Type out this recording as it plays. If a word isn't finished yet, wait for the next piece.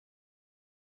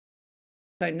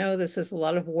I know this is a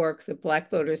lot of work that Black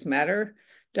Voters Matter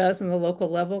does on the local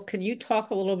level. Can you talk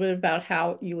a little bit about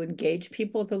how you engage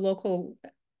people at the local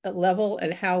level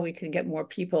and how we can get more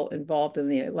people involved in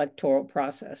the electoral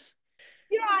process?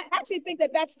 I actually think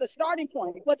that that's the starting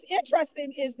point. What's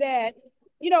interesting is that,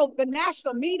 the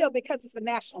national media, because it's the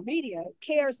national media,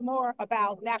 cares more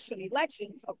about national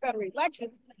elections or federal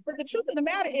elections. But the truth of the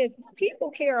matter is,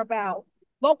 people care about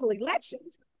local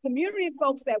elections. Community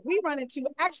folks that we run into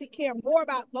actually care more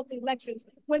about local elections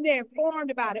when they're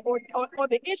informed about it, or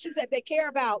the issues that they care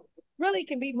about really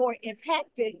can be more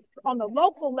impacted on the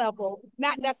local level,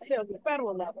 not necessarily the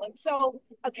federal level. And so,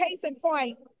 a case in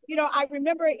point, I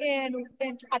remember in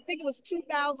I think it was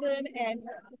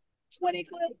 2020,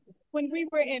 when we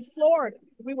were in Florida.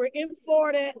 We were in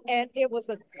Florida, and it was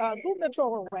a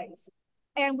gubernatorial race.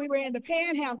 And we were in the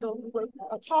Panhandle. We were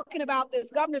talking about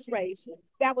this governor's race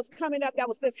that was coming up. That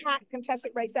was this hot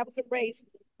contested race. That was a race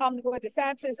with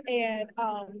DeSantis and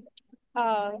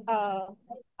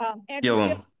Andrew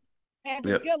Gillum.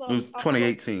 Andrew Yep. It Gillum. was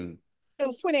 2018. It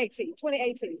was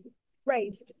 2018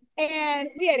 race. And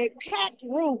we had a packed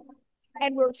room.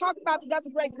 And we were talking about the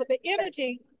governor's race with the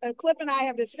energy. Cliff and I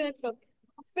have this sense of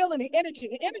feeling the energy.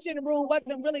 The energy in the room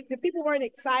wasn't really, the people weren't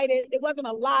excited. It wasn't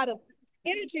a lot of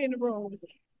energy in the room.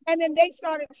 And then they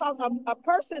started talking, a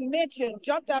person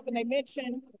jumped up and they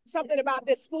mentioned something about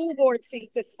this school board seat,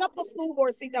 this simple school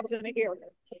board seat that was in the area.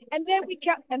 And then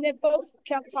folks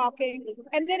kept talking.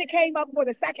 And then it came up for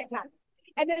the second time.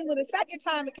 And then when the second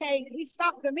time it came, he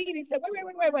stopped the meeting and said,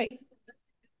 wait.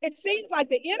 It seems like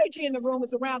the energy in the room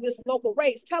is around this local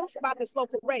race. Tell us about this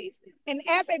local race. And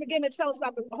as they begin to tell us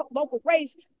about the local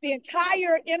race, the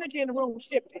entire energy in the room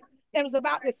shifted. It was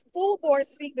about this school board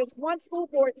seat, this one school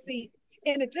board seat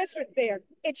in the district there.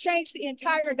 It changed the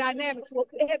entire dynamics. What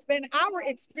has been our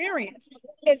experience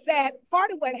is that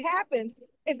part of what happens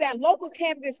is that local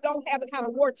candidates don't have the kind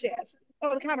of war chest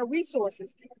or the kind of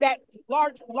resources that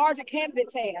larger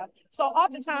candidates have. So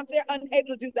oftentimes they're unable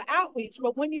to do the outreach.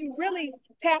 But when you really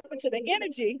tap into the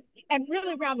energy and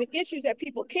really around the issues that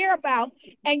people care about,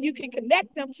 and you can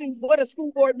connect them to what a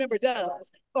school board member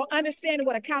does, or understanding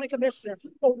what a county commissioner,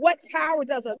 or what power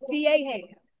does a DA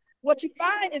have, what you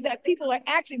find is that people are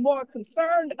actually more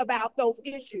concerned about those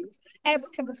issues and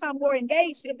can become more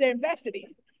engaged if they're invested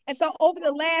in. And so over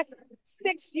the last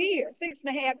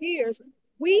 6.5 years,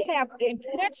 we have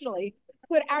intentionally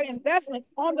put our investments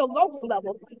on the local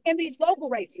level in these local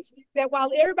races, that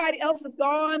while everybody else is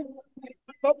gone,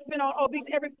 focusing on all these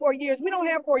every 4 years, we don't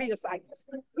have 4-year cycles.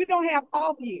 We don't have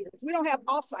off years. We don't have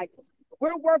off cycles.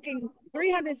 We're working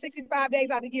 365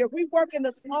 days out of the year. We work in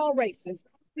the small races.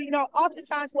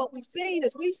 Oftentimes what we've seen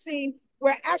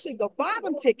where actually the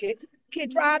bottom ticket can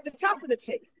drive the top of the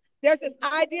ticket. There's this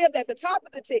idea that the top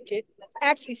of the ticket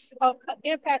actually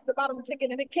impacts the bottom of the ticket,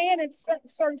 and it can in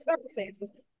certain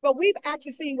circumstances. But we've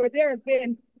actually seen where there has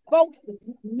been votes,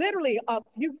 literally,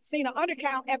 you've seen an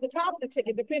undercount at the top of the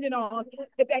ticket, depending on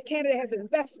if that candidate has an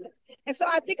investment. And so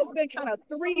I think it's been kind of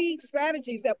 3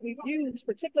 strategies that we've used,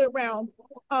 particularly around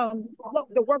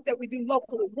the work that we do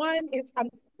locally. One is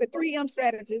the 3M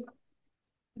strategies.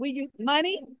 We use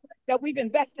money, that we've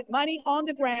invested money on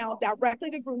the ground directly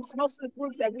to groups. Most of the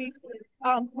groups that we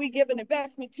give an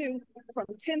investment to, from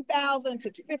 10,000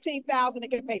 to 15,000, it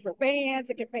can pay for vans,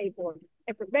 it can pay for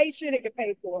information, it can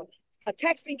pay for a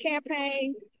texting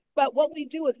campaign. But what we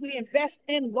do is we invest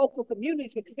in local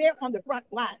communities because they're on the front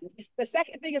lines. The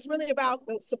second thing is really about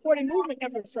supporting movement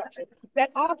infrastructure,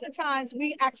 that oftentimes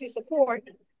we actually support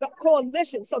the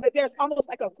coalition so that there's almost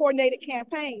like a coordinated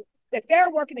campaign, that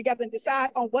they're working together and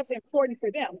decide on what's important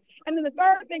for them. And then the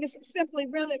third thing is simply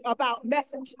really about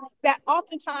message, that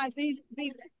oftentimes these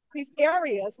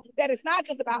areas, that it's not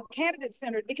just about candidate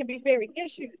centered, it can be very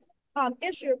issue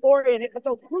oriented, but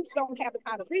those groups don't have the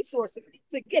kind of resources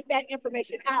to get that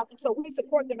information out. And so we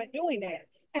support them in doing that.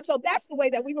 And so that's the way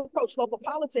that we've approached local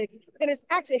politics. And it's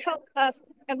actually helped us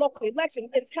in local elections.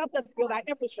 It's helped us build our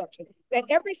infrastructure. That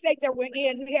every state that we're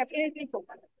in, we have anything from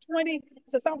 20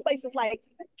 to some places like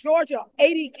Georgia,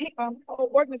 80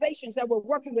 organizations that we're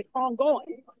working with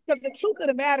ongoing. Because the truth of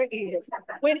the matter is,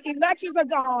 when elections are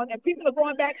gone and people are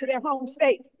going back to their home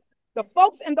state, the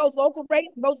folks in those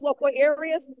local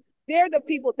areas, they're the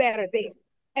people that are there.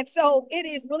 And so it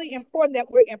is really important that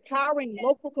we're empowering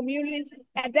local communities,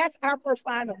 and that's our first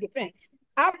line of defense.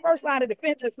 Our first line of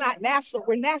defense is not national.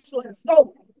 We're national in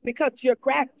scope because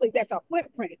geographically that's our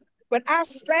footprint. But our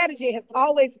strategy has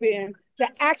always been to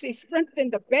actually strengthen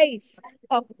the base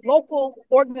of local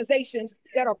organizations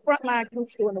that are frontline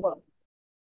groups doing the work.